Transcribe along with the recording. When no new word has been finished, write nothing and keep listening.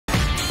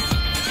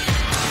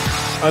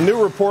A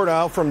new report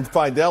out from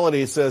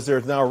Fidelity says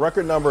there's now a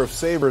record number of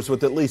savers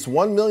with at least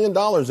 $1 million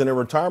in their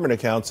retirement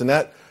accounts, and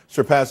that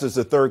surpasses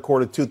the third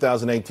quarter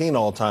 2018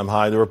 all-time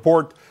high. The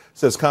report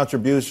says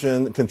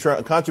contribution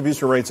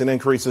rates and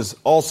increases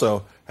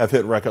also have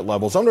hit record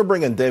levels. I'm going to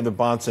bring in David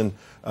Bahnsen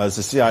as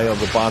the CIO of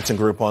the Bahnsen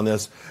Group on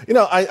this. You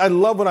know, I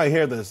love when I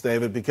hear this,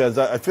 David, because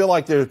I feel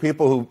like there are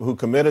people who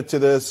committed to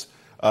this.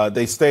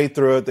 They stayed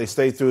through it. They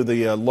stayed through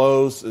the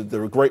lows,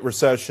 the Great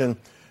Recession.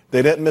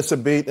 They didn't miss a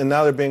beat, and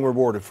now they're being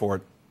rewarded for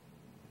it.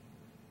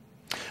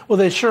 Well,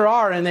 they sure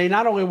are, and they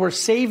not only were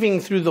saving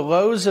through the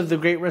lows of the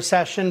Great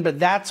Recession, but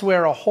that's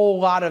where a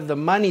whole lot of the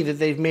money that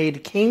they've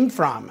made came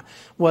from,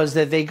 was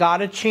that they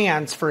got a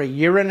chance for a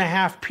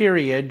year-and-a-half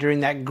period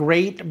during that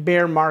great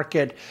bear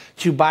market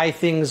to buy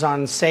things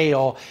on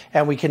sale.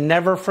 And we can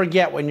never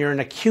forget, when you're an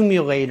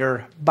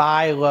accumulator,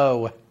 buy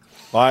low.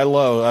 Buy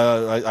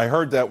low. I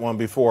heard that one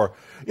before.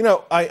 You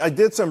know, I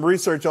did some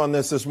research on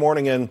this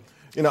morning, and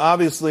you know,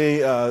 obviously,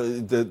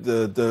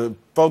 the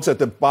folks at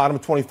the bottom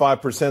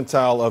 25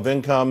 percentile of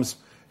incomes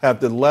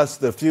have the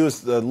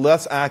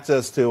less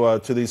access to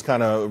these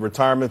kind of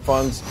retirement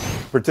funds,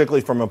 particularly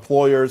from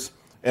employers,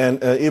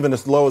 and even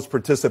as low as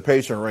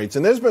participation rates.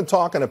 And there's been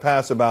talk in the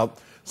past about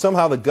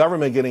somehow the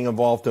government getting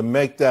involved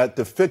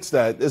to fix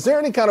that. Is there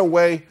any kind of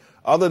way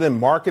other than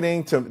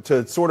marketing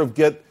to sort of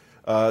get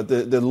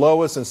the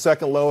lowest and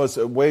second lowest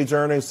wage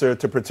earnings to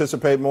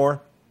participate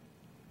more?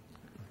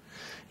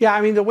 Yeah,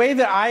 I mean, the way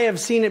that I have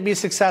seen it be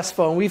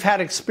successful, and we've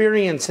had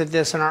experience at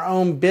this in our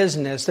own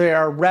business, there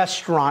are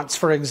restaurants,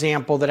 for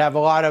example, that have a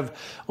lot of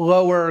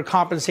lower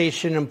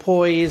compensation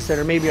employees that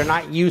are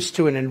not used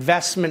to an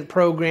investment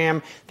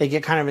program. They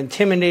get kind of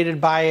intimidated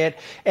by it.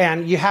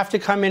 And you have to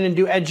come in and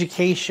do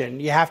education.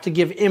 You have to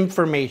give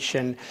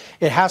information.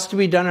 It has to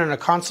be done on a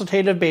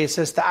consultative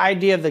basis. The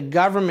idea of the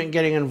government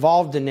getting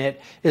involved in it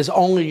is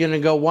only going to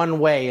go one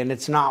way, and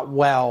it's not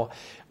well.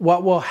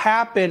 What will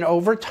happen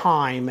over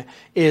time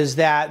is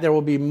that there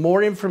will be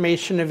more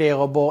information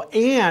available.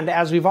 And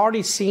as we've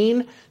already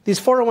seen, these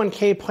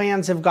 401k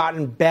plans have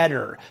gotten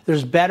better.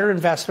 There's better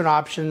investment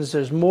options.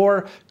 There's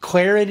more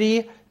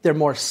clarity. They're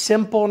more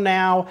simple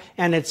now,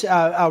 and it's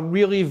a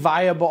really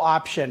viable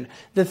option.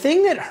 The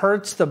thing that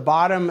hurts the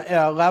bottom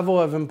level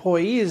of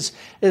employees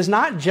is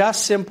not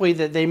just simply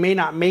that they may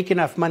not make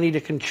enough money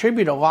to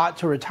contribute a lot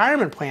to a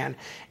retirement plan.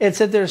 It's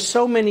that there's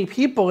so many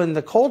people in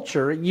the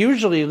culture,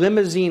 usually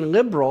limousine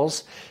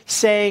liberals,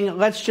 saying,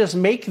 let's just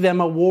make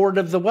them a ward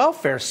of the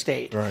welfare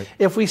state. Right.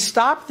 If we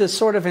stop this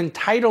sort of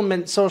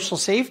entitlement social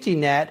safety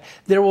net,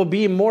 there will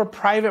be more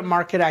private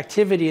market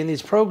activity in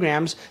these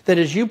programs that,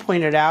 as you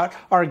pointed out,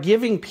 are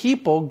giving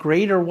people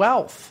greater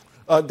wealth.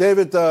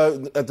 David,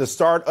 at the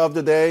start of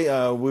the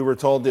day, we were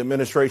told the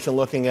administration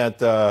looking at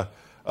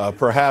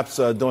perhaps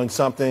doing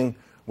something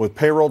with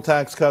payroll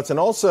tax cuts and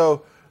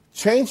also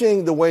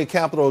changing the way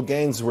capital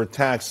gains were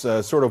taxed,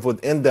 sort of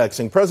with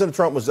indexing. President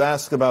Trump was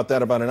asked about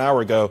that about an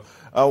hour ago.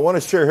 I want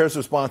to share his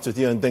response with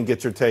you and then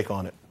get your take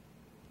on it.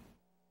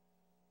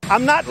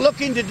 I'm not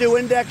looking to do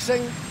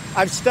indexing.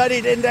 I've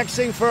studied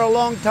indexing for a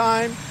long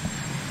time.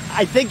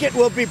 I think it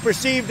will be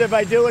perceived if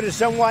I do it as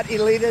somewhat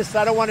elitist.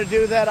 I don't want to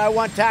do that. I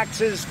want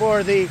taxes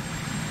for the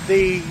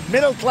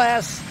middle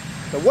class,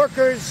 the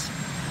workers,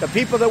 the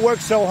people that work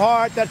so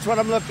hard. That's what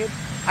I'm looking.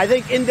 I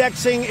think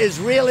indexing is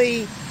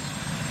really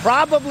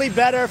probably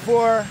better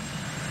for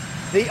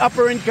the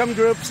upper income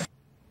groups.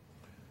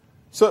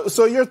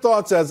 So your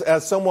thoughts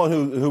as someone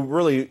who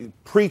really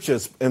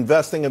preaches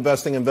investing. Is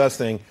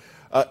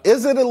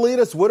it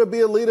elitist? Would it be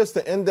elitist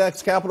to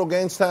index capital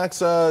gains tax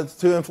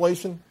to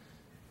inflation?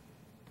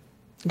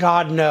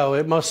 God, no,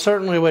 it most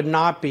certainly would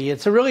not be.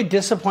 It's a really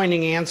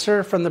disappointing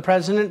answer from the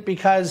president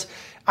because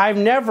I've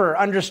never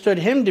understood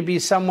him to be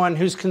someone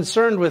who's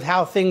concerned with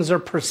how things are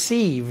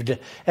perceived.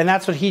 And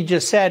that's what he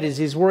just said, is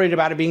he's worried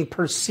about it being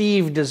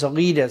perceived as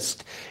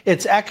elitist.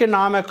 It's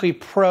economically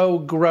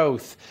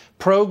pro-growth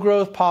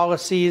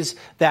policies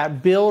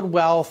that build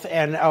wealth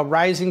and a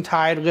rising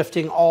tide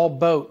lifting all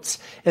boats.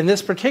 In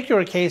this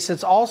particular case,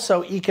 it's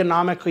also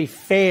economically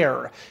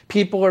fair.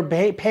 People are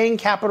paying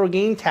capital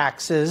gain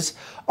taxes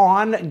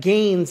on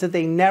gains that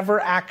they never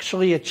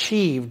actually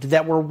achieved,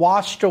 that were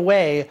washed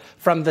away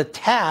from the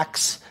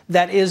tax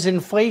that is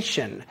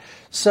inflation.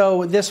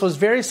 So this was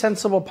very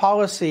sensible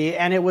policy,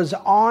 and it was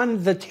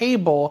on the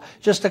table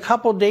just a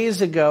couple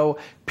days ago.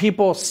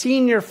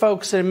 Senior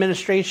folks in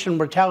administration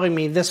were telling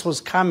me this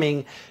was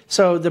coming.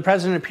 So the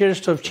president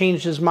appears to have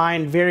changed his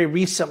mind very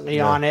recently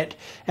on it,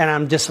 and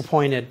I'm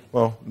disappointed.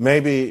 Well,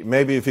 maybe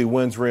if he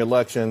wins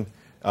re-election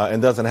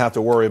and doesn't have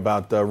to worry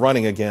about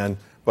running again,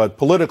 but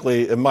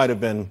politically it might have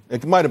been a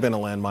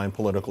landmine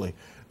politically.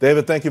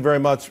 David, thank you very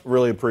much.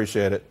 Really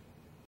appreciate it.